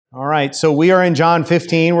All right, so we are in John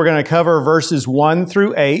 15. We're going to cover verses 1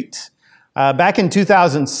 through 8. Back in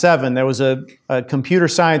 2007, there was a computer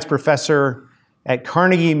science professor at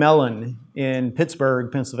Carnegie Mellon in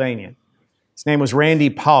Pittsburgh, Pennsylvania. His name was Randy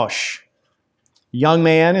Pausch. Young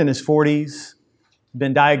man in his 40s,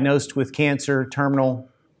 been diagnosed with cancer, terminal.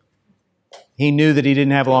 He knew that he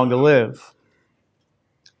didn't have long to live.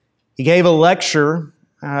 He gave a lecture,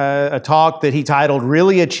 a talk that he titled,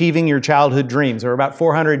 Really Achieving Your Childhood Dreams. There were about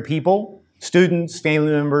 400 people, students,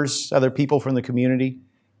 family members, other people from the community.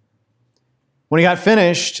 When he got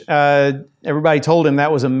finished, everybody told him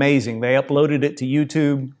that was amazing. They uploaded it to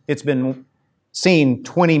YouTube. It's been seen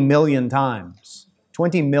 20 million times.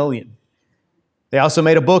 20 million. They also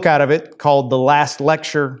made a book out of it called The Last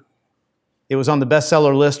Lecture. It was on the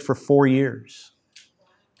bestseller list for 4 years.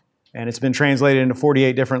 And it's been translated into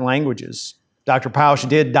 48 different languages. Dr. Pausch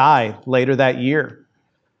did die later that year.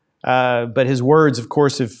 But his words, of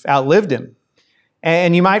course, have outlived him.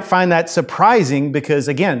 And you might find that surprising because,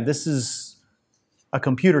 again, this is a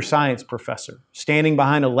computer science professor standing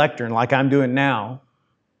behind a lectern like I'm doing now.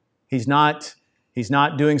 He's not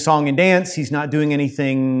doing song and dance. He's not doing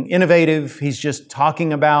anything innovative. He's just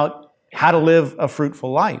talking about how to live a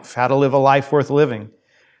fruitful life, how to live a life worth living.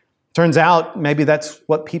 Turns out maybe that's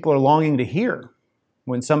what people are longing to hear.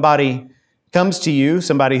 When somebody comes to you,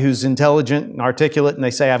 somebody who's intelligent and articulate, and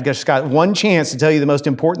they say, I've just got one chance to tell you the most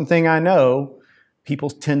important thing I know, people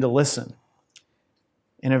tend to listen.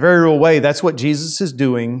 In a very real way, that's what Jesus is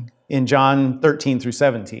doing in John 13 through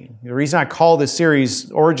 17. The reason I call this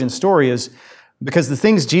series Origin Story is because the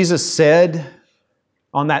things Jesus said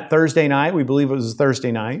on that Thursday night, we believe it was a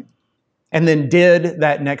Thursday night, and then did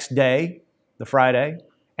that next day, the Friday,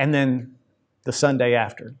 and then the Sunday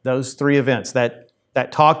after. Those three events, that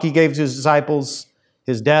talk he gave to his disciples,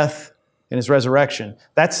 his death, and his resurrection,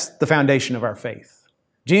 that's the foundation of our faith.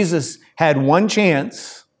 Jesus had one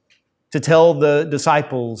chance to tell the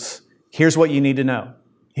disciples, here's what you need to know.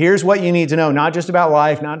 Here's what you need to know, not just about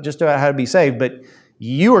life, not just about how to be saved, but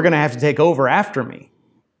you are going to have to take over after me.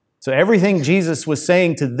 So everything Jesus was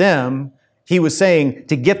saying to them, he was saying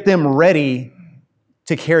to get them ready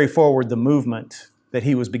to carry forward the movement that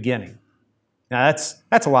he was beginning. Now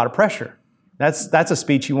that's a lot of pressure. That's a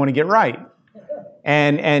speech you want to get right.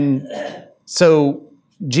 And so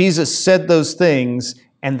Jesus said those things,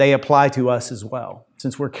 and they apply to us as well,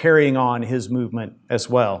 since we're carrying on his movement as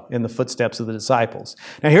well in the footsteps of the disciples.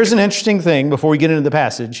 Now, here's an interesting thing before we get into the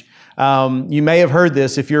passage. You may have heard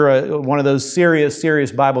this if you're one of those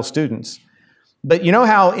serious Bible students. But you know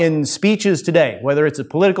how in speeches today, whether it's a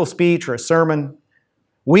political speech or a sermon,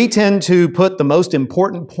 we tend to put the most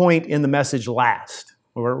important point in the message last.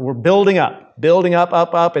 We're building up,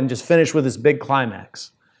 and just finish with this big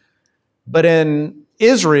climax. But in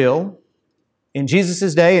Israel, in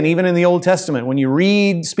Jesus' day, and even in the Old Testament, when you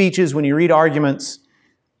read speeches, when you read arguments,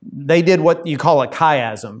 they did what you call a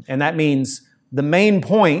chiasm. And that means the main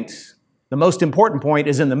point, the most important point,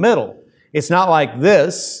 is in the middle. It's not like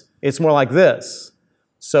this, it's more like this.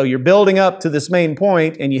 So you're building up to this main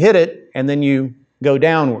point, and you hit it, and then you go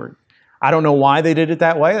downward. I don't know why they did it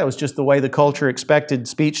that way. That was just the way the culture expected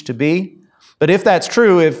speech to be. But if that's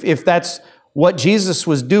true, if that's what Jesus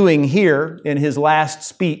was doing here in his last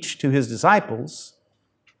speech to his disciples,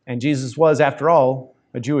 and Jesus was, after all,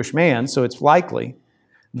 a Jewish man, so it's likely,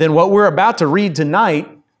 then what we're about to read tonight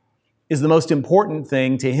is the most important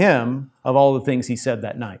thing to him of all the things he said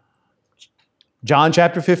that night. John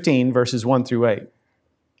chapter 15, verses 1 through 8.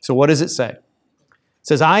 So what does it say? It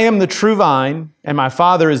says, I am the true vine, and my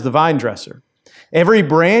Father is the vine dresser. Every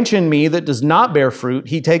branch in me that does not bear fruit,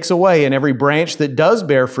 he takes away, and every branch that does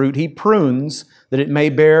bear fruit, he prunes, that it may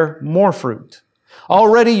bear more fruit.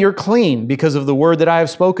 Already you're clean because of the word that I have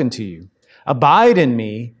spoken to you. Abide in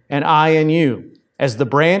me, and I in you. As the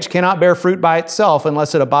branch cannot bear fruit by itself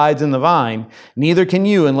unless it abides in the vine, neither can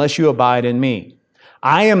you unless you abide in me.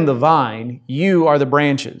 I am the vine, you are the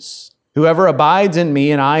branches. Whoever abides in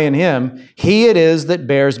me and I in him, he it is that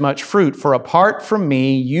bears much fruit. For apart from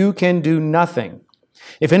me, you can do nothing.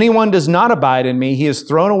 If anyone does not abide in me, he is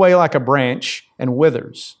thrown away like a branch and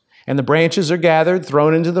withers. And the branches are gathered,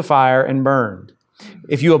 thrown into the fire, and burned.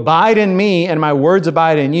 If you abide in me and my words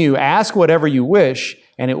abide in you, ask whatever you wish,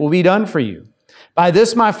 and it will be done for you. By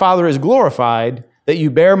this my Father is glorified, that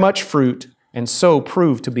you bear much fruit, and so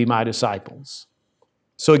prove to be my disciples.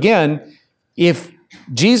 So again, if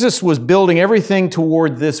Jesus was building everything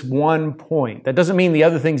toward this one point, that doesn't mean the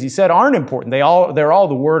other things he said aren't important. They're all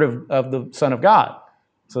the word of the Son of God.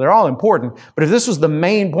 So they're all important. But if this was the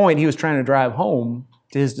main point he was trying to drive home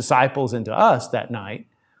to his disciples and to us that night,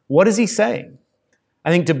 what is he saying? I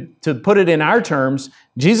think to put it in our terms,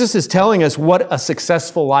 Jesus is telling us what a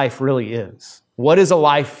successful life really is. What is a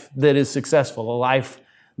life that is successful, a life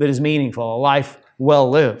that is meaningful, a life well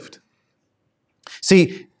lived?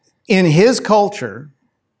 See, in his culture,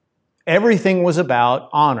 everything was about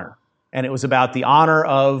honor. And it was about the honor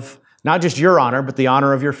of not just your honor, but the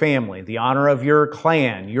honor of your family, the honor of your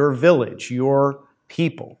clan, your village, your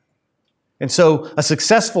people. And so a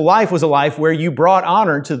successful life was a life where you brought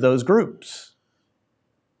honor to those groups.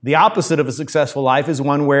 The opposite of a successful life is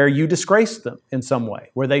one where you disgraced them in some way,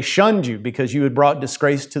 where they shunned you because you had brought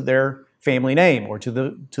disgrace to their family name or to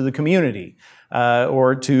the community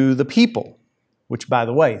or to the people. Which, by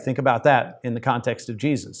the way, think about that in the context of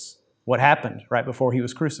Jesus. What happened right before he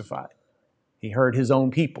was crucified? He heard his own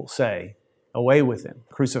people say, "Away with him,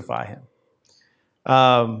 crucify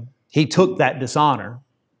him." He took that dishonor.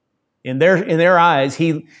 In their eyes,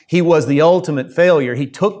 he was the ultimate failure. He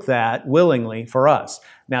took that willingly for us.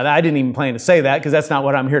 Now, I didn't even plan to say that because that's not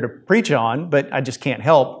what I'm here to preach on, but I just can't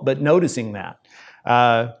help but noticing that.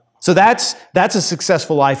 So that's a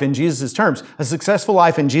successful life in Jesus' terms. A successful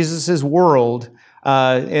life in Jesus' world,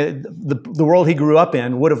 the world he grew up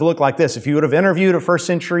in, would have looked like this. If you would have interviewed a first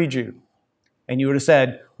century Jew and you would have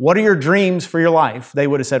said, "What are your dreams for your life?" They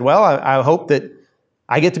would have said, "Well, I hope that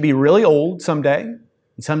I get to be really old someday.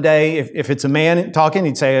 Someday, if it's a man talking,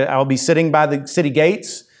 he'd say, I'll be sitting by the city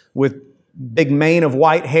gates with big mane of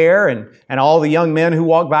white hair, and all the young men who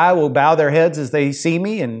walk by will bow their heads as they see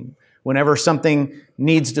me. And whenever something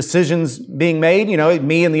needs decisions being made,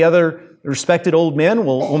 me and the other respected old men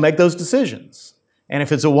will make those decisions." And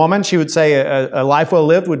if it's a woman, she would say a life well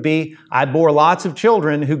lived would be, "I bore lots of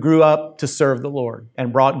children who grew up to serve the Lord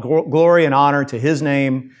and brought glory and honor to his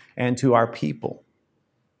name and to our people."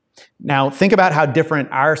 Now, think about how different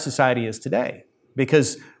our society is today,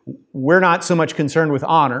 because we're not so much concerned with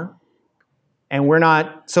honor, and we're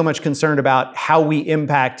not so much concerned about how we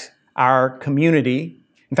impact our community.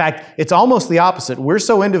 In fact, it's almost the opposite. We're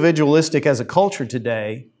so individualistic as a culture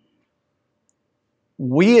today,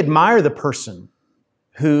 we admire the person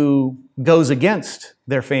who goes against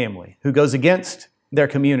their family, who goes against their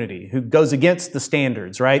community, who goes against the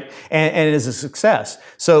standards, right? And is a success.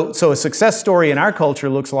 So a success story in our culture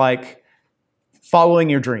looks like following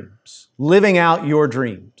your dreams, living out your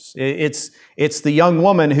dreams. It's the young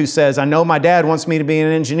woman who says, "I know my dad wants me to be an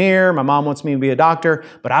engineer, my mom wants me to be a doctor,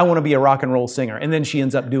 but I want to be a rock and roll singer." And then she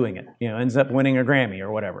ends up doing it, ends up winning a Grammy or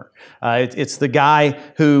whatever. It's the guy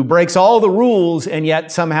who breaks all the rules and yet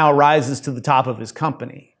somehow rises to the top of his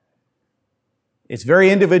company. It's very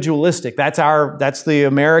individualistic. That's the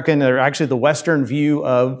American, or actually the Western view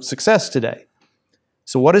of success today.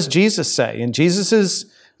 So what does Jesus say? In Jesus'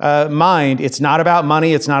 mind, it's not about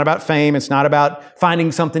money, it's not about fame, it's not about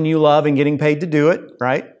finding something you love and getting paid to do it,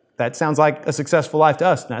 right? That sounds like a successful life to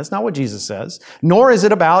us. No, that's not what Jesus says. Nor is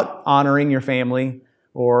it about honoring your family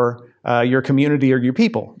or your community or your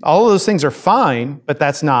people. All of those things are fine, but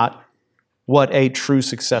that's not what a true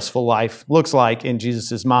successful life looks like in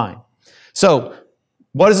Jesus' mind. So,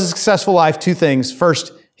 what is a successful life? Two things.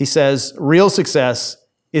 First, he says, real success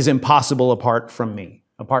is impossible apart from me,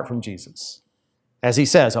 apart from Jesus. As he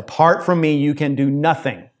says, apart from me, you can do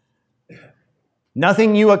nothing.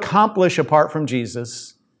 Nothing you accomplish apart from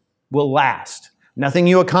Jesus will last. Nothing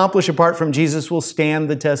you accomplish apart from Jesus will stand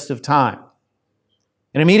the test of time.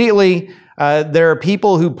 And immediately, there are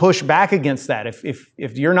people who push back against that.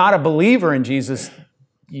 If you're not a believer in Jesus,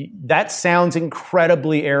 that sounds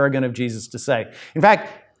incredibly arrogant of Jesus to say. In fact,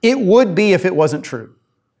 it would be if it wasn't true.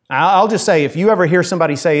 I'll just say, if you ever hear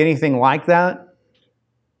somebody say anything like that,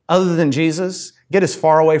 other than Jesus, get as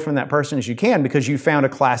far away from that person as you can, because you found a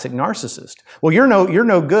classic narcissist. Well, you're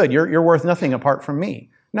no good. You're worth nothing apart from me.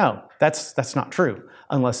 No, that's not true,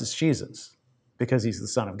 unless it's Jesus, because he's the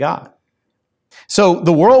Son of God. So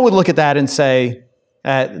the world would look at that and say,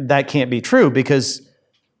 that can't be true, because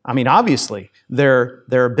obviously, there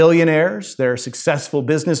are billionaires, there are successful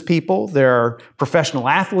business people, there are professional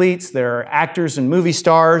athletes, there are actors and movie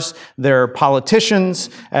stars, there are politicians,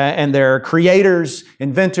 and there are creators,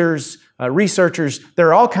 inventors, researchers. There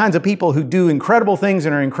are all kinds of people who do incredible things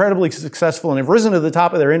and are incredibly successful and have risen to the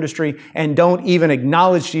top of their industry and don't even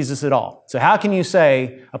acknowledge Jesus at all. So how can you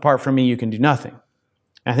say, apart from me, you can do nothing?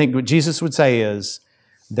 I think what Jesus would say is,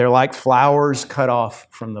 they're like flowers cut off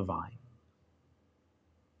from the vine.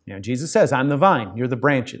 Jesus says, I'm the vine, you're the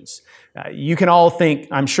branches. You can all think,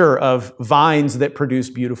 I'm sure, of vines that produce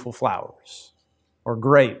beautiful flowers or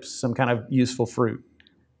grapes, some kind of useful fruit.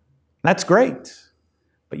 That's great,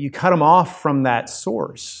 but you cut them off from that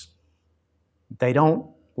source. They don't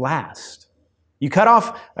last. You cut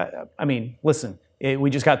off, listen, We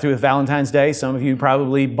just got through with Valentine's Day. Some of you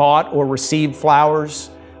probably bought or received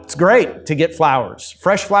flowers. It's great to get flowers.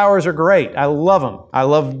 Fresh flowers are great. I love them. I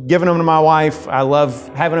love giving them to my wife. I love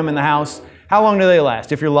having them in the house. How long do they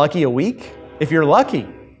last? If you're lucky, a week? If you're lucky.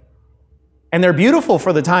 And they're beautiful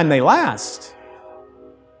for the time they last.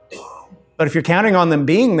 But if you're counting on them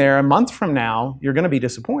being there a month from now, you're going to be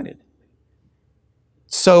disappointed.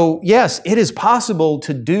 So yes, it is possible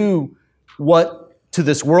to do what to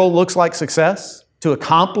this world looks like success, to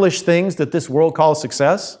accomplish things that this world calls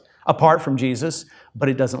success, apart from Jesus, but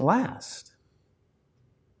it doesn't last.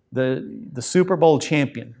 The Super Bowl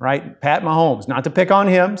champion, right? Pat Mahomes, not to pick on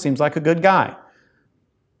him, seems like a good guy.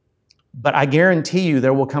 But I guarantee you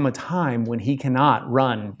there will come a time when he cannot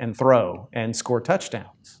run and throw and score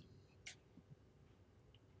touchdowns.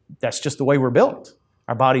 That's just the way we're built.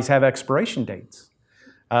 Our bodies have expiration dates.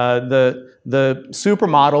 The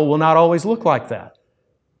supermodel will not always look like that.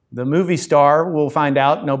 The movie star will find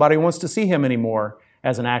out nobody wants to see him anymore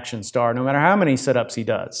as an action star, no matter how many sit-ups he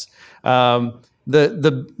does. The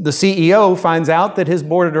CEO finds out that his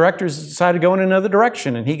board of directors decided to go in another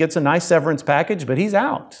direction, and he gets a nice severance package, but he's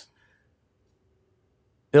out.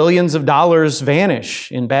 Billions of dollars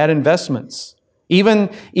vanish in bad investments. Even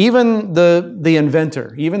the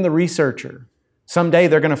inventor, even the researcher, someday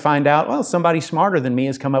they're going to find out, well, somebody smarter than me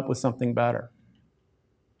has come up with something better.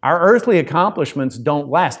 Our earthly accomplishments don't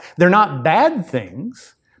last. They're not bad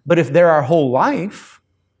things, but if they're our whole life,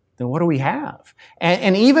 then what do we have?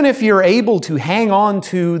 And even if you're able to hang on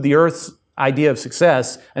to the earth's idea of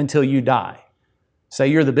success until you die, say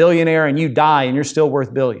you're the billionaire and you die and you're still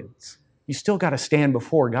worth billions, you still got to stand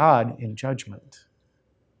before God in judgment.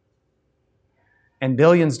 And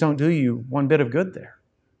billions don't do you one bit of good there.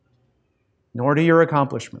 Nor do your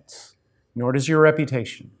accomplishments, nor does your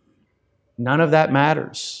reputation. None of that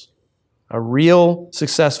matters. A real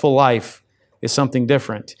successful life is something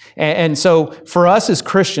different. And so for us as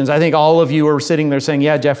Christians, I think all of you are sitting there saying,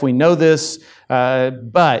 yeah, Jeff, we know this,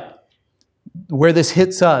 but where this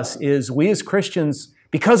hits us is we as Christians,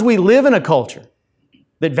 because we live in a culture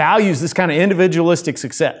that values this kind of individualistic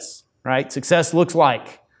success, right? Success looks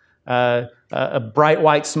like a bright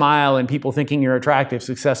white smile and people thinking you're attractive.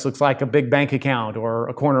 Success looks like a big bank account or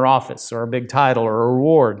a corner office or a big title or a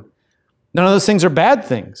reward. None of those things are bad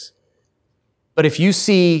things. But if you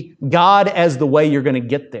see God as the way you're going to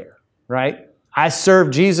get there, right? I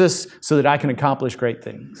serve Jesus so that I can accomplish great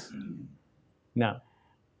things. No.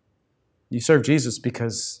 You serve Jesus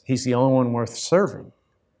because He's the only one worth serving.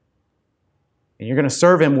 And you're going to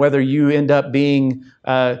serve Him whether you end up being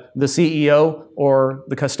the CEO or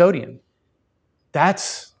the custodian.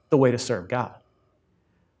 That's the way to serve God.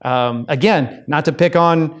 Again, not to pick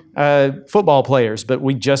on football players, but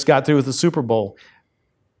we just got through with the Super Bowl.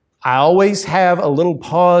 I always have a little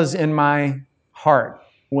pause in my heart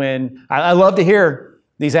when I love to hear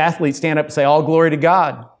these athletes stand up and say, all glory to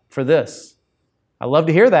God for this. I love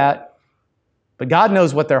to hear that, but God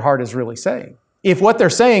knows what their heart is really saying. If what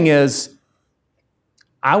they're saying is,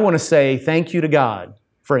 I want to say thank you to God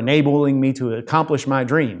for enabling me to accomplish my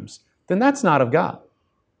dreams, then that's not of God.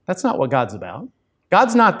 That's not what God's about.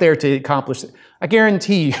 God's not there to accomplish it. I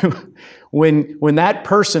guarantee you, when that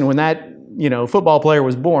person, when that football player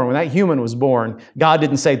was born, when that human was born, God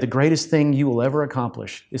didn't say the greatest thing you will ever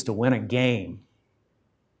accomplish is to win a game.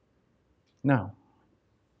 No.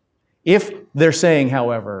 If they're saying,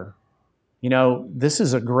 however, this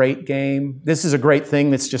is a great game, this is a great thing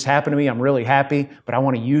that's just happened to me, I'm really happy, but I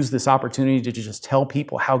want to use this opportunity to just tell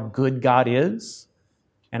people how good God is.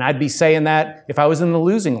 And I'd be saying that if I was in the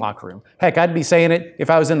losing locker room. Heck, I'd be saying it if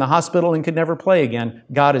I was in the hospital and could never play again.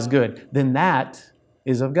 God is good. Then that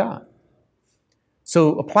is of God.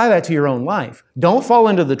 So apply that to your own life. Don't fall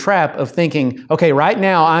into the trap of thinking, okay, right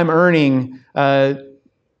now I'm earning 5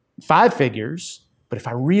 figures, but if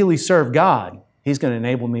I really serve God, He's going to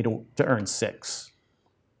enable me to earn 6.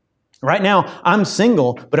 Right now I'm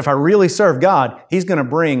single, but if I really serve God, He's going to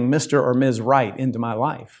bring Mr. or Ms. Right into my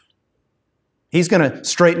life. He's going to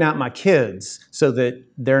straighten out my kids so that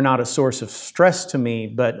they're not a source of stress to me,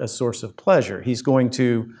 but a source of pleasure. He's going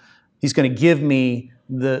to give me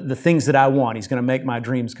the things that I want. He's going to make my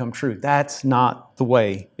dreams come true. That's not the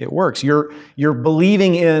way it works. You're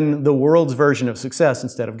believing in the world's version of success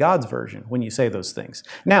instead of God's version when you say those things.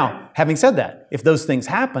 Now, having said that, if those things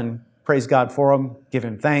happen, praise God for them, give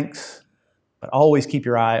Him thanks, but always keep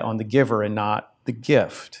your eye on the giver and not the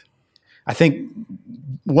gift. I think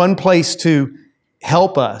one place to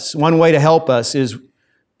help us, one way to help us is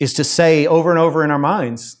to say over and over in our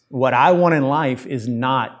minds, what I want in life is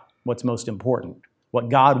not what's most important. What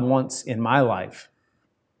God wants in my life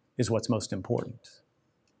is what's most important.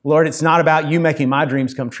 Lord, it's not about you making my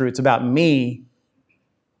dreams come true. It's about me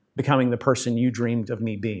becoming the person you dreamed of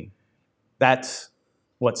me being. That's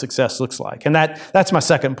what success looks like. And that's my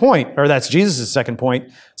second point, or that's Jesus' second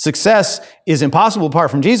point. Success is impossible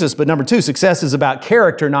apart from Jesus, but number two, success is about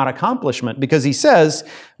character, not accomplishment, because he says,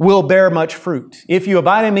 we'll bear much fruit. If you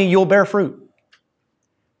abide in me, you'll bear fruit.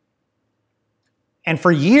 And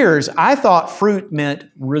for years, I thought fruit meant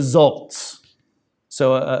results.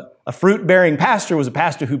 So a fruit-bearing pastor was a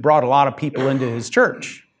pastor who brought a lot of people into his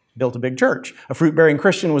church, built a big church. A fruit-bearing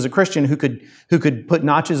Christian was a Christian who could put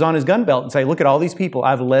notches on his gun belt and say, look at all these people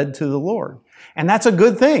I've led to the Lord. And that's a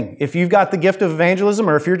good thing. If you've got the gift of evangelism,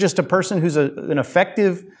 or if you're just a person who's an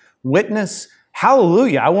effective witness,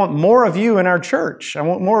 hallelujah. I want more of you in our church. I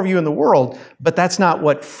want more of you in the world. But that's not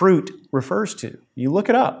what fruit refers to. You look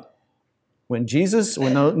it up. When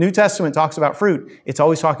the New Testament talks about fruit, it's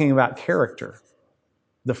always talking about character.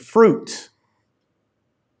 The fruit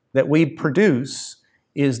that we produce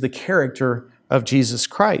is the character of Jesus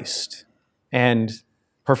Christ. And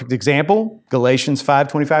perfect example, Galatians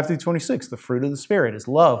 5:25-26. The fruit of the Spirit is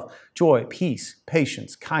love, joy, peace,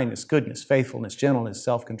 patience, kindness, goodness, faithfulness, gentleness,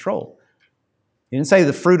 self-control. He didn't say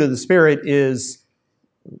the fruit of the Spirit is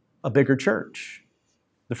a bigger church.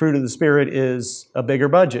 The fruit of the Spirit is a bigger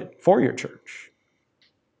budget for your church.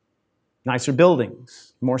 Nicer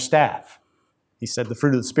buildings, more staff. He said the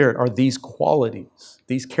fruit of the Spirit are these qualities,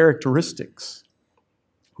 these characteristics.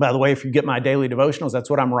 By the way, if you get my daily devotionals, that's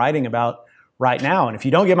what I'm writing about right now. And if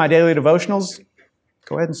you don't get my daily devotionals,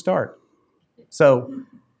 go ahead and start. So,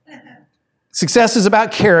 success is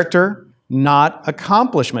about character, not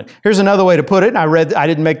accomplishment. Here's another way to put it. I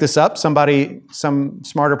didn't make this up. Some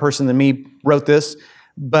smarter person than me wrote this.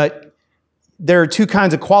 But there are two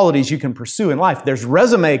kinds of qualities you can pursue in life. There's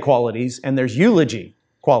resume qualities and there's eulogy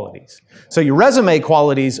qualities. So your resume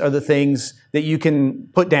qualities are the things that you can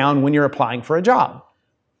put down when you're applying for a job.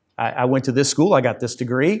 I went to this school. I got this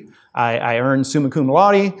degree. I earned summa cum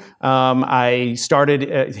laude. I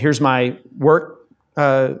started, here's my work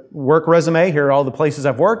resume. Here are all the places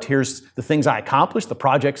I've worked. Here's the things I accomplished, the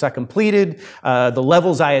projects I completed, the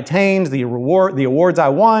levels I attained, the awards I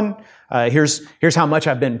won. Here's how much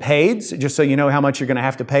I've been paid, just so you know how much you're going to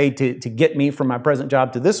have to pay to get me from my present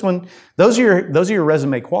job to this one. Those are your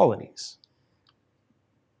resume qualities.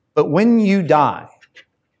 But when you die,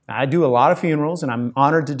 I do a lot of funerals, and I'm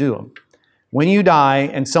honored to do them. When you die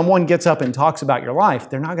and someone gets up and talks about your life,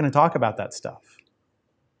 they're not going to talk about that stuff.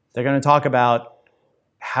 They're going to talk about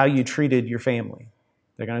how you treated your family.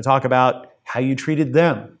 They're going to talk about how you treated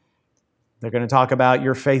them. They're going to talk about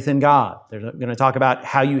your faith in God. They're going to talk about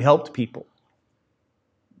how you helped people.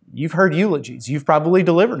 You've heard eulogies. You've probably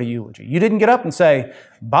delivered a eulogy. You didn't get up and say,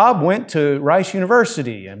 Bob went to Rice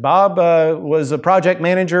University, and Bob was a project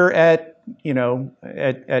manager at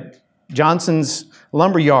Johnson's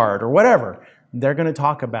Lumberyard or whatever. They're going to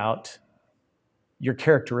talk about your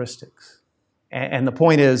characteristics. And the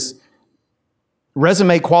point is,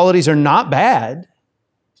 resume qualities are not bad.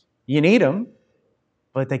 You need them,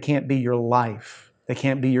 but they can't be your life. They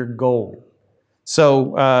can't be your goal.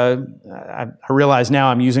 So I realize now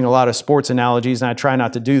I'm using a lot of sports analogies, and I try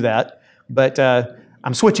not to do that, but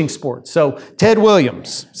I'm switching sports. So Ted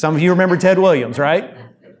Williams, some of you remember Ted Williams, right?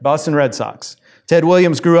 Boston Red Sox. Ted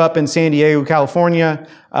Williams grew up in San Diego, California,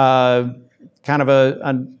 kind of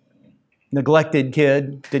a neglected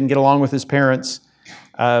kid, didn't get along with his parents,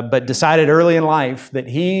 but decided early in life that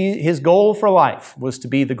his goal for life was to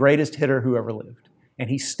be the greatest hitter who ever lived. And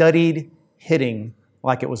he studied hitting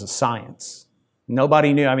like it was a science.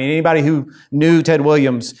 Nobody knew. I mean, anybody who knew Ted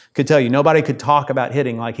Williams could tell you, nobody could talk about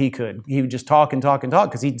hitting like he could. He would just talk and talk and talk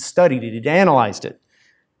because he'd studied it, he'd analyzed it.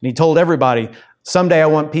 And he told everybody, someday I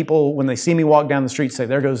want people, when they see me walk down the street, say,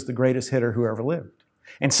 there goes the greatest hitter who ever lived.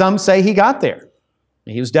 And some say he got there.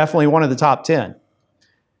 He was definitely one of the top 10.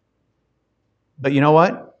 But you know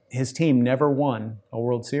what? His team never won a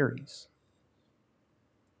World Series.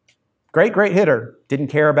 Great hitter. Didn't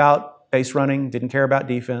care about base running, didn't care about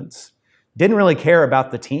defense, didn't really care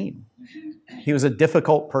about the team. He was a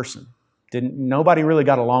difficult person. Nobody really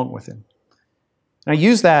got along with him. And I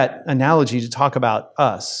use that analogy to talk about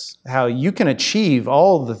us, how you can achieve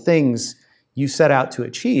all the things you set out to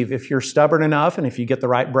achieve if you're stubborn enough and if you get the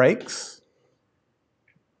right breaks,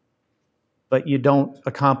 but you don't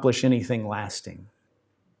accomplish anything lasting.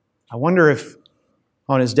 I wonder if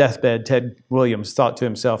on his deathbed, Ted Williams thought to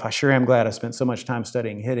himself, I sure am glad I spent so much time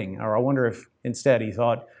studying hitting. Or I wonder if instead he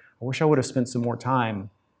thought, I wish I would have spent some more time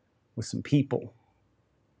with some people.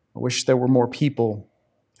 I wish there were more people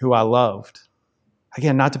who I loved.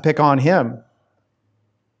 Again, not to pick on him,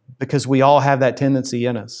 because we all have that tendency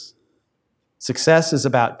in us. Success is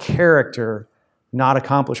about character, not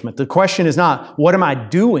accomplishment. The question is not, what am I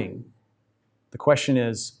doing? The question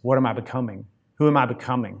is, what am I becoming? Who am I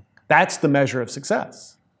becoming? That's the measure of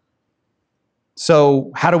success.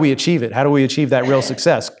 So how do we achieve it? How do we achieve that real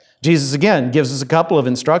success? Jesus, again, gives us a couple of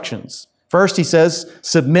instructions. First, he says,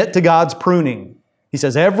 submit to God's pruning. He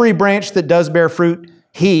says, every branch that does bear fruit,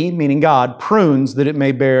 he, meaning God, prunes that it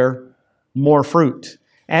may bear more fruit.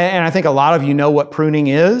 And I think a lot of you know what pruning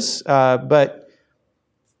is, but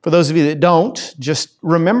for those of you that don't, just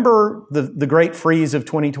remember the great freeze of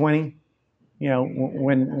 2020,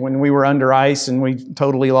 when we were under ice and we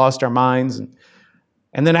totally lost our minds.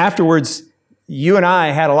 And then afterwards, you and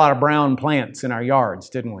I had a lot of brown plants in our yards,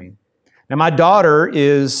 didn't we? Now, my daughter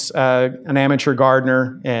is an amateur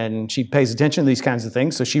gardener, and she pays attention to these kinds of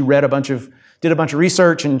things. So she did a bunch of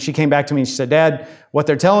research, and she came back to me and she said, Dad, what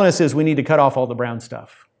they're telling us is we need to cut off all the brown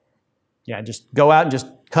stuff. Yeah, just go out and just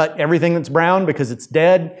cut everything that's brown because it's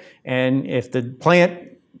dead. And if the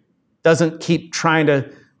plant doesn't keep trying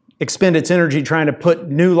to expend its energy trying to put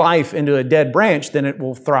new life into a dead branch, then it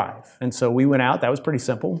will thrive. And so we went out. That was pretty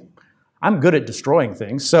simple. I'm good at destroying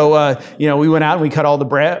things. So, we went out and we cut all the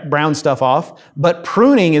brown stuff off. But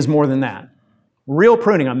pruning is more than that. Real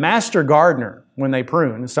pruning. A master gardener, when they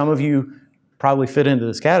prune, some of you probably fit into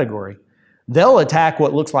this category, they'll attack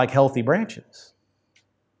what looks like healthy branches.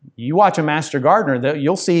 You watch a master gardener,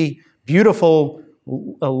 you'll see beautiful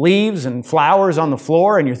leaves and flowers on the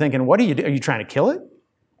floor, and you're thinking, what are you doing? Are you trying to kill it?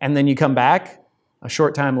 And then you come back a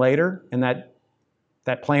short time later, and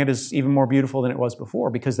that plant is even more beautiful than it was before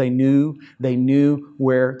because they knew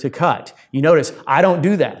where to cut. You notice, I don't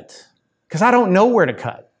do that because I don't know where to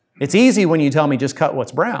cut. It's easy when you tell me just cut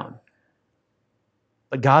what's brown.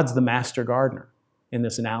 But God's the master gardener in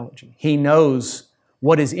this analogy. He knows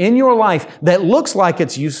what is in your life that looks like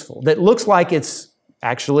it's useful, that looks like it's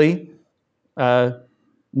actually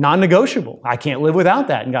non-negotiable. I can't live without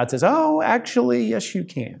that. And God says, oh, actually, yes, you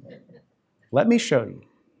can. Let me show you.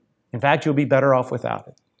 In fact, you'll be better off without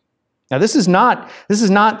it. Now, this is not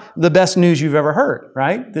the best news you've ever heard,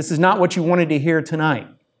 right? This is not what you wanted to hear tonight.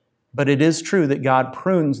 But it is true that God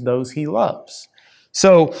prunes those He loves.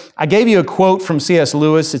 So I gave you a quote from C.S.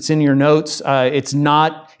 Lewis. It's in your notes. It's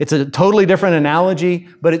a totally different analogy,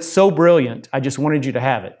 but it's so brilliant. I just wanted you to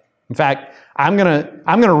have it. In fact, I'm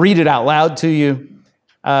gonna read it out loud to you,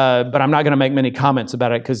 but I'm not gonna make many comments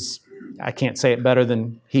about it because I can't say it better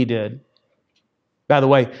than he did. By the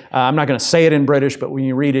way, I'm not going to say it in British, but when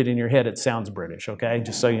you read it in your head, it sounds British, okay?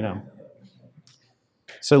 Just so you know.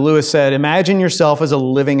 So Lewis said, imagine yourself as a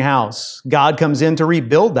living house. God comes in to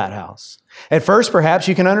rebuild that house. At first, perhaps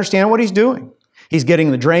you can understand what He's doing. He's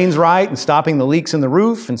getting the drains right and stopping the leaks in the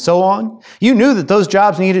roof and so on. You knew that those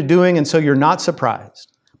jobs needed doing, and so you're not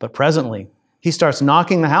surprised. But presently, He starts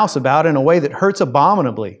knocking the house about in a way that hurts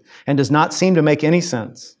abominably and does not seem to make any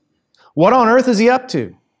sense. What on earth is He up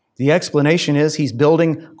to? The explanation is He's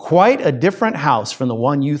building quite a different house from the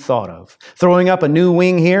one you thought of. Throwing up a new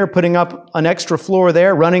wing here, putting up an extra floor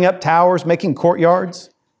there, running up towers, making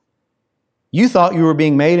courtyards. You thought you were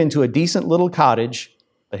being made into a decent little cottage,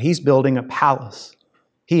 but He's building a palace.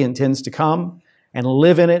 He intends to come and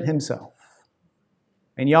live in it Himself.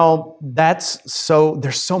 And y'all, there's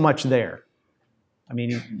so much there. I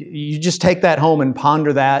mean, you just take that home and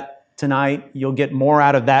ponder that tonight. You'll get more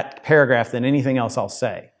out of that paragraph than anything else I'll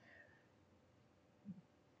say.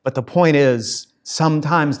 But the point is,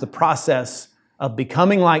 sometimes the process of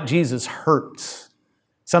becoming like Jesus hurts.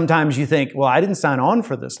 Sometimes you think, well, I didn't sign on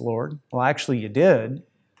for this, Lord. Well, actually you did.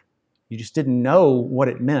 You just didn't know what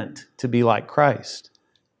it meant to be like Christ.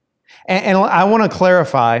 And I want to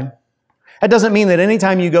clarify, that doesn't mean that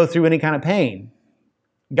anytime you go through any kind of pain,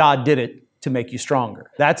 God did it to make you stronger.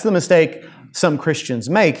 That's the mistake some Christians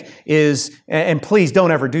make is, and please don't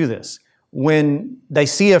ever do this. When they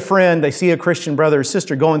see a friend, they see a Christian brother or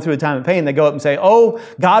sister going through a time of pain, they go up and say, oh,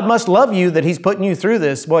 God must love you that He's putting you through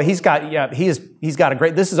this. Well, He's got a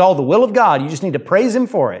great, this is all the will of God. You just need to praise Him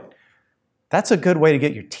for it. That's a good way to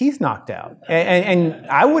get your teeth knocked out. And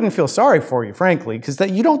I wouldn't feel sorry for you, frankly, because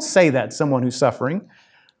you don't say that to someone who's suffering.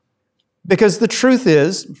 Because the truth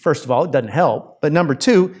is, first of all, it doesn't help. But number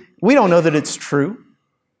two, we don't know that it's true.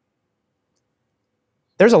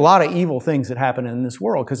 There's a lot of evil things that happen in this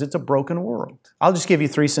world because it's a broken world. I'll just give you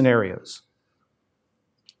 3 scenarios.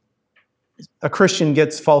 A Christian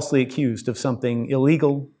gets falsely accused of something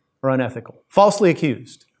illegal or unethical. Falsely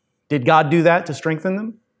accused. Did God do that to strengthen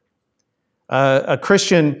them? A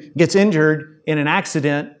Christian gets injured in an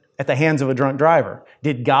accident at the hands of a drunk driver.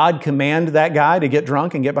 Did God command that guy to get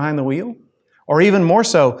drunk and get behind the wheel? Or even more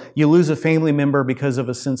so, you lose a family member because of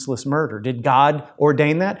a senseless murder. Did God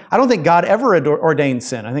ordain that? I don't think God ever ordained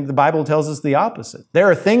sin. I think the Bible tells us the opposite. There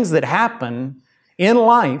are things that happen in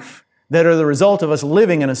life that are the result of us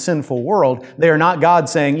living in a sinful world. They are not God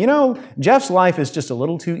saying, Jeff's life is just a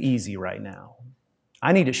little too easy right now.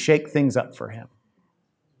 I need to shake things up for him.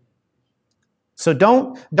 So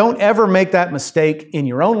don't ever make that mistake in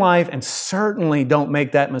your own life, and certainly don't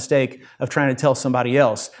make that mistake of trying to tell somebody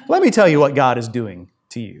else. Let me tell you what God is doing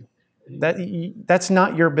to you. That's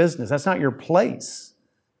not your business. That's not your place.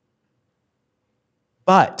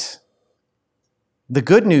 But the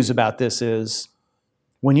good news about this is,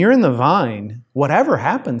 when you're in the vine, whatever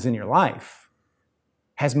happens in your life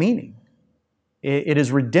has meaning. It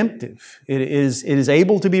is redemptive. It is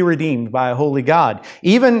able to be redeemed by a holy God.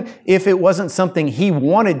 Even if it wasn't something He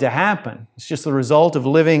wanted to happen, it's just the result of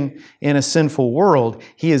living in a sinful world,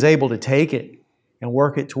 He is able to take it and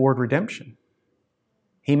work it toward redemption.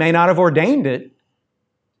 He may not have ordained it,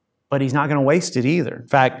 but He's not going to waste it either. In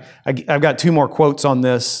fact, I've got two more quotes on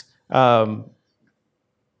this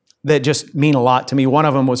that just mean a lot to me. One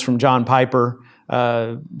of them was from John Piper.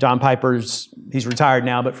 John Piper's, he's retired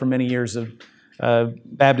now, but for many years of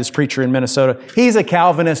Baptist preacher in Minnesota. He's a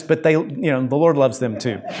Calvinist, but the Lord loves them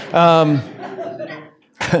too.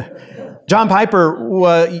 John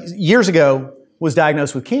Piper, years ago, was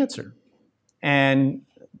diagnosed with cancer and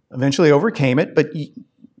eventually overcame it. But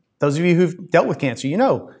those of you who've dealt with cancer,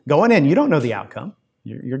 going in, you don't know the outcome.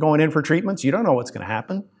 You're going in for treatments. You don't know what's going to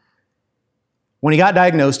happen. When he got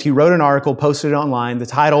diagnosed, he wrote an article, posted it online. The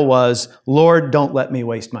title was, "Lord, don't let me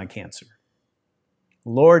waste my cancer."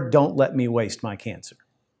 Lord, don't let me waste my cancer.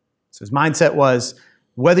 So his mindset was,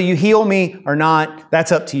 whether you heal me or not,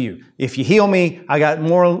 that's up to you. If you heal me, I got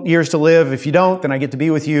more years to live. If you don't, then I get to be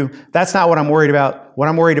with you. That's not what I'm worried about. What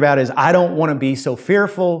I'm worried about is I don't want to be so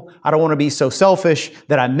fearful. I don't want to be so selfish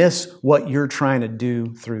that I miss what you're trying to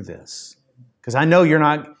do through this. Because I know you're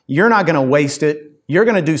not going to waste it. You're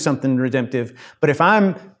going to do something redemptive. But if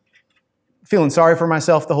I'm feeling sorry for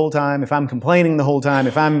myself the whole time, if I'm complaining the whole time,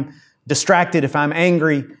 if I'm distracted, if I'm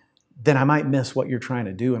angry, then I might miss what you're trying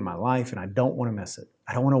to do in my life, and I don't want to miss it.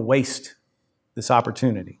 I don't want to waste this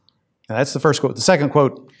opportunity. Now, that's the first quote. The second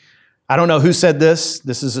quote, I don't know who said this.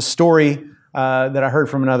 This is a story that I heard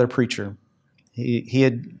from another preacher. He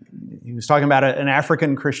was talking about an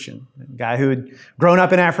African Christian, a guy who had grown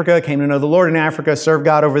up in Africa, came to know the Lord in Africa, served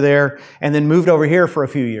God over there, and then moved over here for a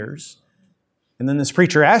few years. And then this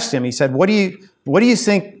preacher asked him, he said, what do you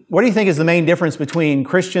think is the main difference between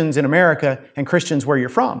Christians in America and Christians where you're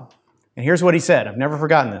from? And here's what he said. I've never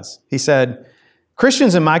forgotten this. He said,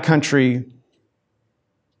 Christians in my country,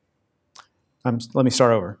 let me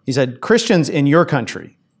start over. He said, Christians in your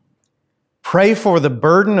country pray for the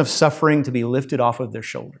burden of suffering to be lifted off of their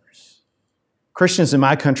shoulders. Christians in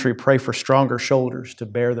my country pray for stronger shoulders to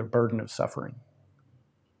bear the burden of suffering.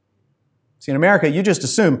 See, in America, you just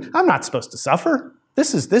assume, I'm not supposed to suffer.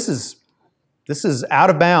 This is out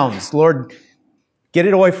of bounds. Lord, get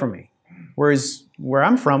it away from me. Whereas where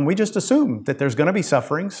I'm from, we just assume that there's going to be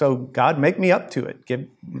suffering, so God, make me up to it.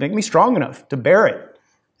 Make me strong enough to bear it,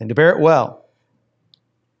 and to bear it well.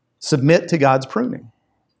 Submit to God's pruning.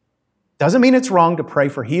 Doesn't mean it's wrong to pray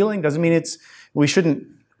for healing. Doesn't mean we shouldn't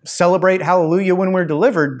celebrate hallelujah when we're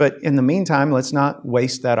delivered, but in the meantime, let's not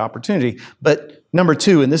waste that opportunity. But number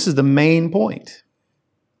two, and this is the main point,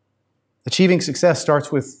 achieving success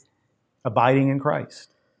starts with abiding in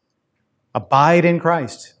Christ. Abide in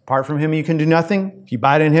Christ. Apart from Him, you can do nothing. If you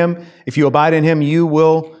abide in Him, you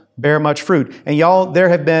will bear much fruit. And y'all, there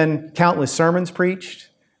have been countless sermons preached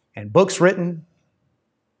and books written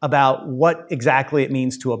about what exactly it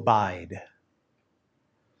means to abide.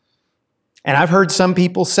 And I've heard some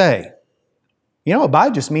people say,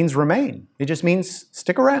 abide just means remain. It just means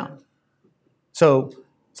stick around. So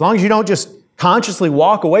as long as you don't just consciously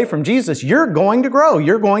walk away from Jesus, you're going to grow.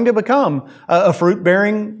 You're going to become a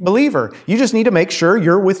fruit-bearing believer. You just need to make sure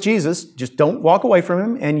you're with Jesus. Just don't walk away from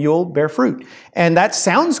Him and you'll bear fruit. And that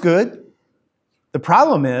sounds good. The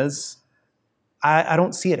problem is, I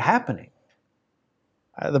don't see it happening.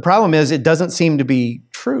 The problem is, it doesn't seem to be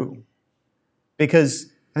true. Because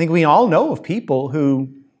I think we all know of people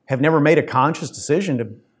who have never made a conscious decision to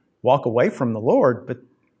walk away from the Lord, but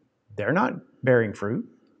they're not bearing fruit.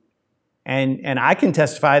 And I can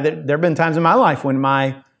testify that there have been times in my life when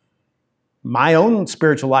my own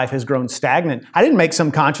spiritual life has grown stagnant. I didn't make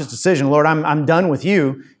some conscious decision, Lord, I'm done with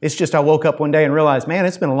you. It's just I woke up one day and realized, man,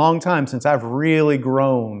 it's been a long time since I've really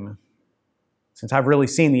grown, since I've really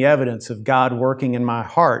seen the evidence of God working in my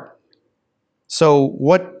heart. So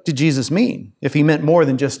what did Jesus mean if He meant more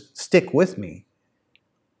than just stick with me?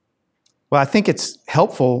 Well, I think it's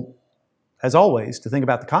helpful, as always, to think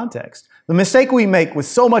about the context. The mistake we make with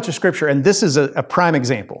so much of Scripture, and this is a prime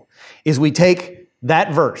example, is we take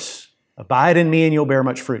that verse, abide in me and you'll bear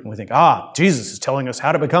much fruit, and we think, Jesus is telling us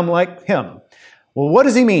how to become like him. Well, what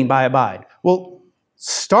does he mean by abide? Well,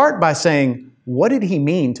 start by saying, what did he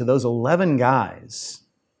mean to those 11 guys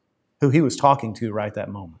who he was talking to right that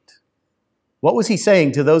moment? What was he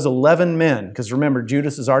saying to those 11 men? Because remember,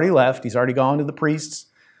 Judas has already left. He's already gone to the priests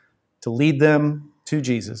to lead them to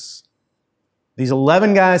Jesus. These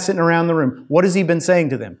 11 guys sitting around the room, what has he been saying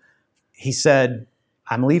to them? He said,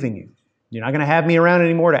 I'm leaving you. You're not going to have me around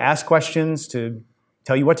anymore to ask questions, to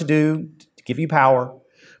tell you what to do, to give you power.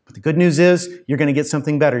 But the good news is you're going to get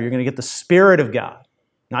something better. You're going to get the Spirit of God.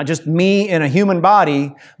 Not just me in a human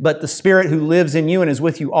body, but the Spirit who lives in you and is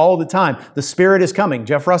with you all the time. The Spirit is coming.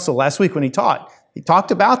 Jeff Russell, last week when he talked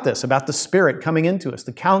about this, about the Spirit coming into us,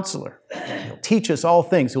 the counselor. He'll teach us all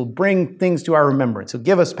things. He'll bring things to our remembrance. He'll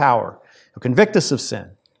give us power. He'll convict us of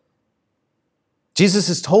sin. Jesus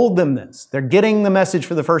has told them this. They're getting the message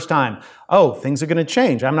for the first time. Oh, things are going to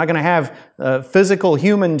change. I'm not going to have a physical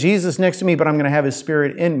human Jesus next to me, but I'm going to have His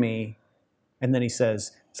Spirit in me. And then He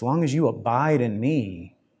says, as long as you abide in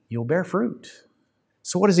me, you'll bear fruit.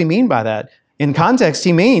 So what does He mean by that? In context,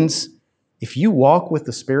 He means if you walk with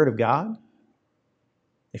the Spirit of God,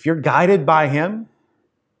 if you're guided by Him,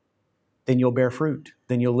 then you'll bear fruit.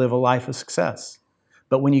 Then you'll live a life of success.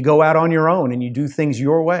 But when you go out on your own and you do things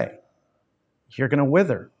your way, you're going to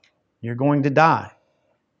wither. You're going to die.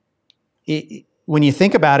 When you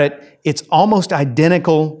think about it, it's almost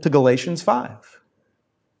identical to Galatians 5.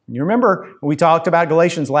 You remember we talked about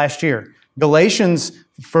Galatians last year. Galatians,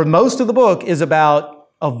 for most of the book, is about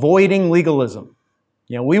avoiding legalism.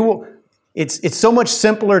 It's so much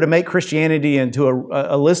simpler to make Christianity into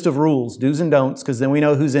a list of rules, do's and don'ts, because then we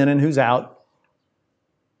know who's in and who's out.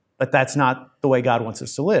 But that's not the way God wants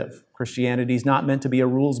us to live. Christianity is not meant to be a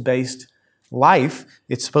rules-based life.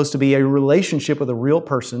 It's supposed to be a relationship with a real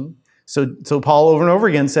person. So Paul over and over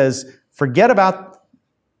again says, forget about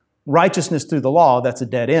righteousness through the law. That's a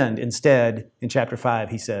dead end. Instead, in chapter 5,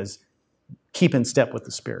 he says, keep in step with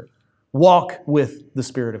the Spirit. Walk with the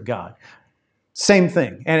Spirit of God. Same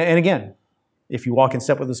thing. And again, if you walk in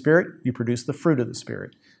step with the Spirit, you produce the fruit of the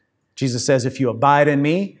Spirit. Jesus says, if you abide in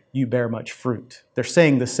me, you bear much fruit. They're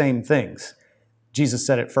saying the same things. Jesus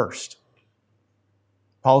said it first.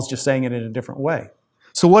 Paul's just saying it in a different way.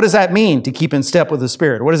 So what does that mean to keep in step with the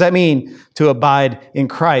Spirit? What does that mean to abide in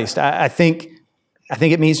Christ? I think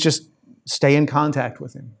it means just stay in contact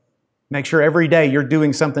with Him. Make sure every day you're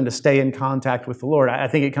doing something to stay in contact with the Lord. I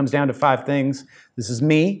think it comes down to 5 things. This is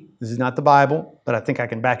me. This is not the Bible, but I think I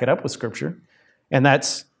can back it up with Scripture. And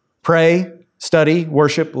that's pray, study,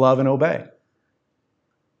 worship, love, and obey.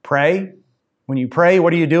 Pray. When you pray,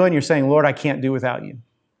 what are you doing? You're saying, Lord, I can't do without you.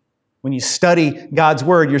 When you study God's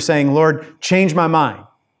Word, you're saying, Lord, change my mind.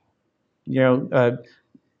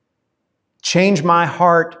 Change my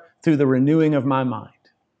heart through the renewing of my mind.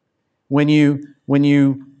 When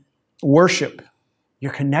you worship,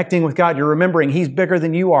 you're connecting with God. You're remembering He's bigger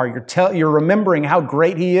than you are. You're remembering how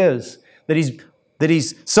great He is, that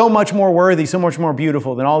He's so much more worthy, so much more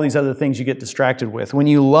beautiful than all these other things you get distracted with. When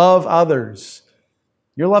you love others,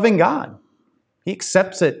 you're loving God. He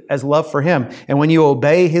accepts it as love for Him. And when you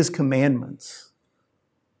obey His commandments,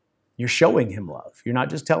 you're showing Him love. You're not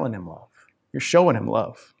just telling Him love. You're showing Him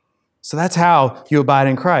love. So that's how you abide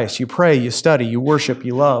in Christ. You pray, you study, you worship,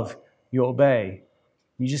 you love, you obey.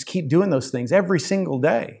 You just keep doing those things every single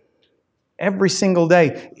day. Every single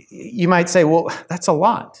day. You might say, well, that's a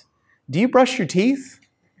lot. Do you brush your teeth?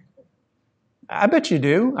 I bet you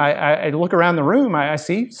do. I look around the room, I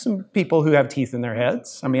see some people who have teeth in their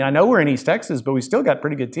heads. I mean, I know we're in East Texas, but we still got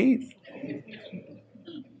pretty good teeth.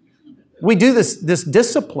 We do this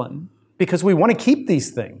discipline because we want to keep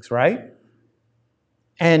these things, right?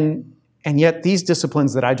 And yet these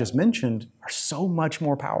disciplines that I just mentioned are so much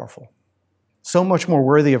more powerful, so much more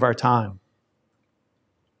worthy of our time.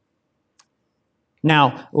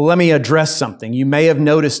 Now, let me address something. You may have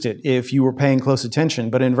noticed it if you were paying close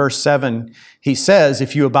attention, but in verse 7, he says,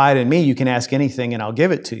 if you abide in me, you can ask anything and I'll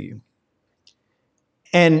give it to you.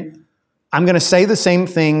 And I'm going to say the same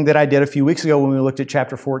thing that I did a few weeks ago when we looked at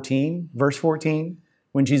chapter 14, verse 14,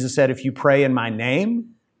 when Jesus said, if you pray in my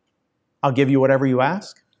name, I'll give you whatever you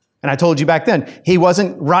ask. And I told you back then, He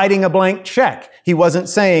wasn't writing a blank check. He wasn't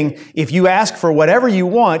saying, if you ask for whatever you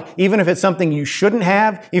want, even if it's something you shouldn't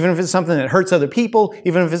have, even if it's something that hurts other people,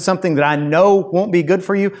 even if it's something that I know won't be good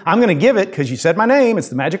for you, I'm going to give it because you said my name. It's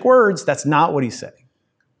the magic words. That's not what He's saying.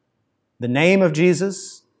 The name of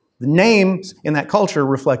Jesus, The names in that culture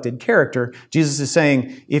reflected character. Jesus is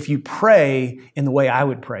saying, if you pray in the way I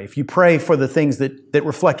would pray, if you pray for the things that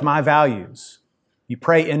reflect my values, you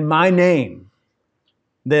pray in my name,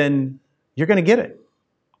 then you're going to get it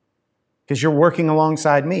because you're working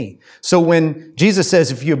alongside me. So when Jesus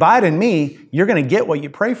says, if you abide in me, you're going to get what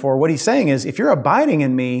you pray for, what he's saying is, if you're abiding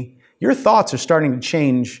in me, your thoughts are starting to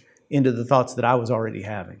change into the thoughts that I was already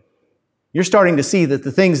having. You're starting to see that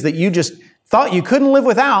the things that you just thought you couldn't live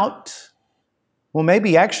without, well,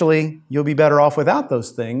 maybe actually you'll be better off without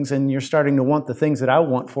those things, and you're starting to want the things that I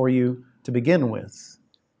want for you to begin with.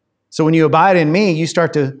 So when you abide in me, you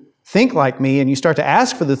start to think like me, and you start to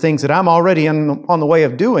ask for the things that I'm already on the way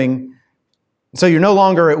of doing. So you're no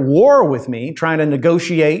longer at war with me, trying to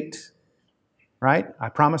negotiate, right? I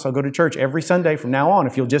promise I'll go to church every Sunday from now on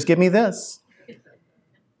if you'll just give me this.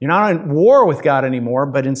 You're not at war with God anymore,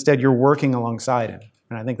 but instead you're working alongside Him.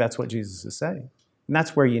 And I think that's what Jesus is saying. And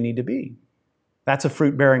that's where you need to be. That's a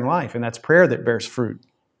fruit-bearing life, and that's prayer that bears fruit.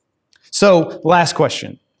 So, last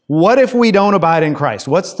question. What if we don't abide in Christ?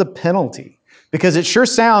 What's the penalty? Because it sure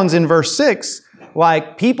sounds in verse 6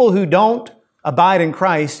 like people who don't abide in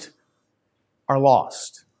Christ are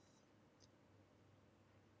lost.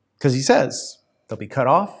 Because he says they'll be cut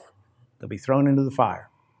off, they'll be thrown into the fire.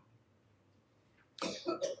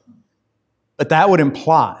 But that would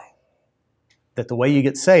imply that the way you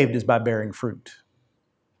get saved is by bearing fruit.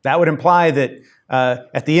 That would imply that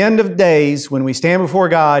at the end of days, when we stand before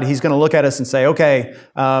God, He's going to look at us and say, okay,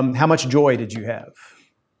 how much joy did you have?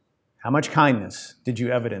 How much kindness did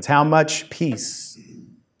you evidence? How much peace?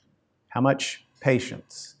 How much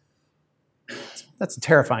patience? That's a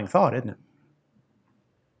terrifying thought, isn't it?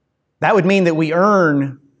 That would mean that we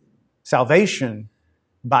earn salvation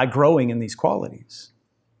by growing in these qualities.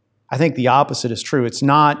 I think the opposite is true. It's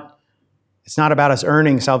not about us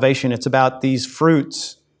earning salvation. It's about these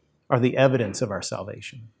fruits are the evidence of our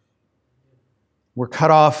salvation. We're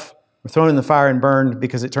cut off, we're thrown in the fire and burned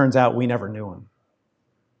because it turns out we never knew Him.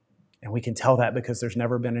 And we can tell that because there's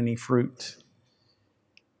never been any fruit.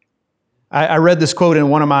 I read this quote in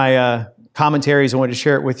one of my commentaries. I wanted to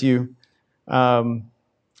share it with you.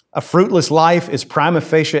 A fruitless life is prima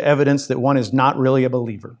facie evidence that one is not really a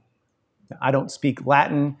believer. I don't speak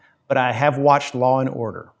Latin, but I have watched Law and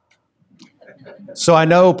Order. So I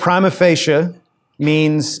know prima facie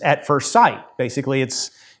means at first sight. Basically,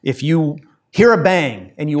 it's if you hear a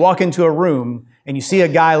bang and you walk into a room and you see a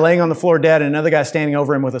guy laying on the floor dead and another guy standing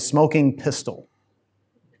over him with a smoking pistol,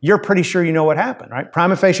 you're pretty sure you know what happened, right?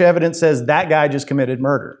 Prima facie evidence says that guy just committed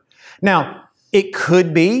murder. Now, it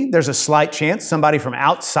could be, there's a slight chance somebody from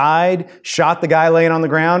outside shot the guy laying on the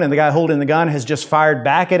ground and the guy holding the gun has just fired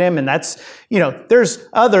back at him. And that's, there's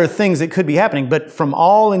other things that could be happening. But from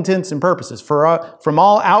all intents and purposes, from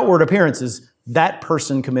all outward appearances, that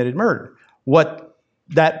person committed murder. What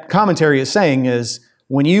that commentary is saying is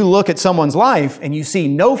when you look at someone's life and you see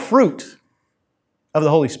no fruit of the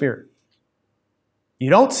Holy Spirit, you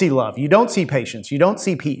don't see love, you don't see patience, you don't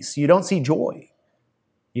see peace, you don't see joy,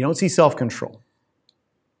 you don't see self-control,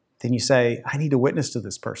 then you say, I need to witness to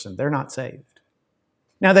this person. They're not saved.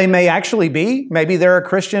 Now, they may actually be. Maybe they're a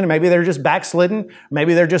Christian. Maybe they're just backslidden.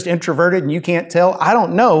 Maybe they're just introverted and you can't tell. I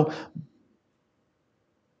don't know.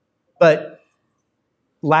 But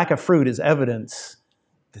lack of fruit is evidence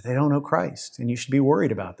that they don't know Christ, and you should be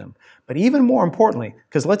worried about them. But even more importantly,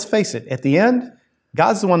 because let's face it, at the end,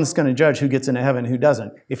 God's the one that's going to judge who gets into heaven and who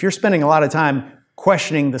doesn't. If you're spending a lot of time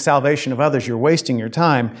questioning the salvation of others, you're wasting your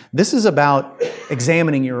time. This is about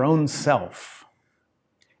examining your own self.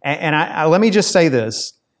 And let me just say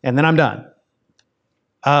this, and then I'm done.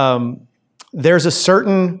 There's a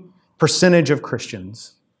certain percentage of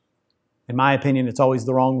Christians, in my opinion, it's always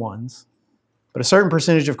the wrong ones, but a certain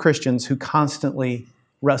percentage of Christians who constantly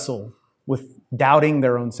wrestle with doubting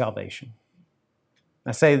their own salvation.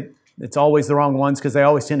 I say it's always the wrong ones because they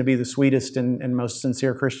always tend to be the sweetest and most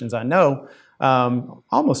sincere Christians I know.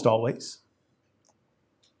 Almost always.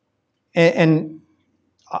 And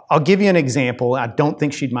I'll give you an example. I don't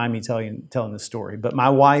think she'd mind me telling this story. But my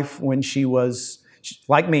wife, when she was,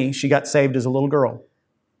 like me, she got saved as a little girl.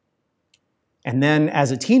 And then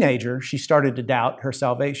as a teenager, she started to doubt her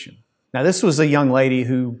salvation. Now, this was a young lady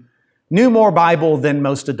who knew more Bible than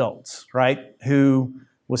most adults, right? Who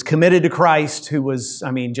was committed to Christ, who was,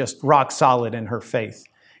 just rock solid in her faith.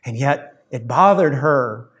 And yet it bothered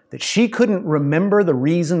her that she couldn't remember the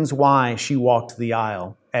reasons why she walked the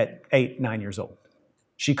aisle at 8, 9 years old.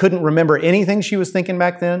 She couldn't remember anything she was thinking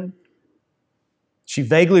back then. She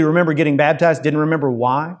vaguely remembered getting baptized, didn't remember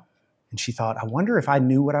why. And she thought, I wonder if I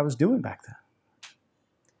knew what I was doing back then.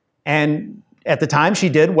 And at the time, she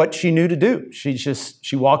did what she knew to do.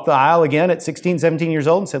 She walked the aisle again at 16, 17 years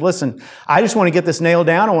old and said, listen, I just want to get this nailed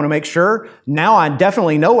down. I want to make sure. Now I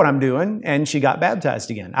definitely know what I'm doing. And she got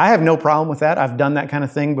baptized again. I have no problem with that. I've done that kind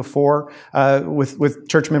of thing before with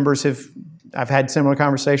church members. I've had similar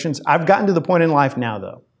conversations. I've gotten to the point in life now,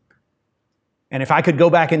 though. And if I could go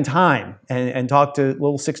back in time and talk to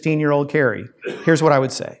little 16-year-old Carrie, here's what I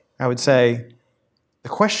would say. I would say, the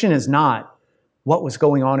question is not, what was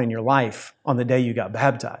going on in your life on the day you got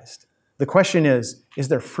baptized? The question is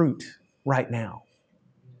there fruit right now?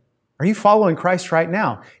 Are you following Christ right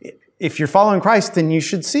now? If you're following Christ, then you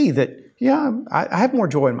should see that, I have more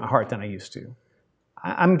joy in my heart than I used to.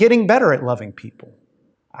 I'm getting better at loving people.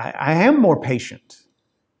 I am more patient.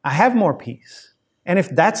 I have more peace. And if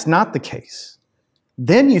that's not the case,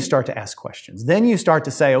 then you start to ask questions. Then you start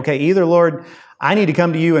to say, okay, either, Lord, I need to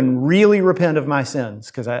come to you and really repent of my sins,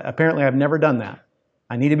 because apparently I've never done that.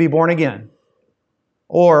 I need to be born again.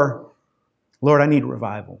 Or, Lord, I need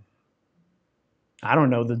revival. I don't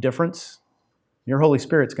know the difference. Your Holy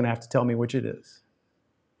Spirit's going to have to tell me which it is.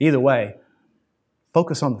 Either way,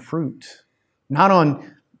 focus on the fruit, not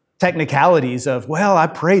on technicalities of, well, I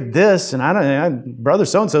prayed this, and Brother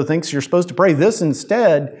so-and-so thinks you're supposed to pray this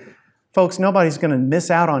instead. Folks, nobody's going to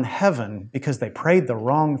miss out on heaven because they prayed the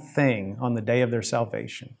wrong thing on the day of their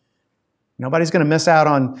salvation. Nobody's going to miss out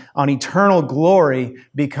on eternal glory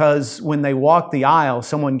because when they walked the aisle,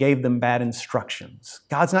 someone gave them bad instructions.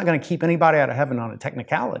 God's not going to keep anybody out of heaven on a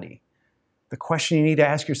technicality. The question you need to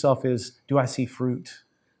ask yourself is, do I see fruit?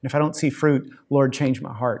 And if I don't see fruit, Lord, change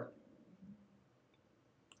my heart.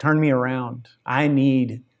 Turn me around. I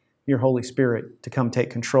need your Holy Spirit to come take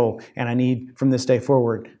control. And I need, from this day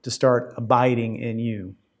forward, to start abiding in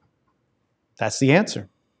you. That's the answer.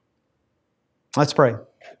 Let's pray.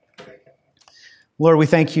 Lord, we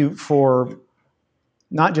thank you for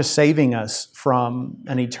not just saving us from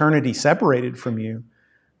an eternity separated from you,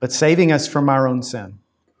 but saving us from our own sin.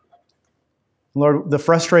 Lord, the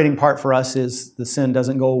frustrating part for us is the sin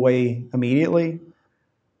doesn't go away immediately,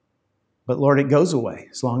 but Lord, it goes away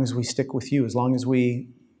as long as we stick with you, as long as we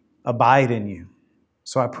abide in you.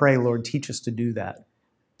 So I pray, Lord, teach us to do that.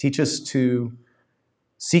 Teach us to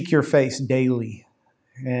seek your face daily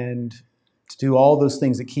and to do all those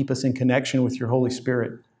things that keep us in connection with your Holy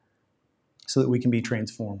Spirit so that we can be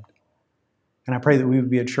transformed. And I pray that we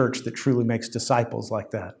would be a church that truly makes disciples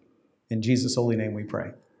like that. In Jesus' holy name we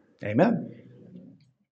pray. Amen.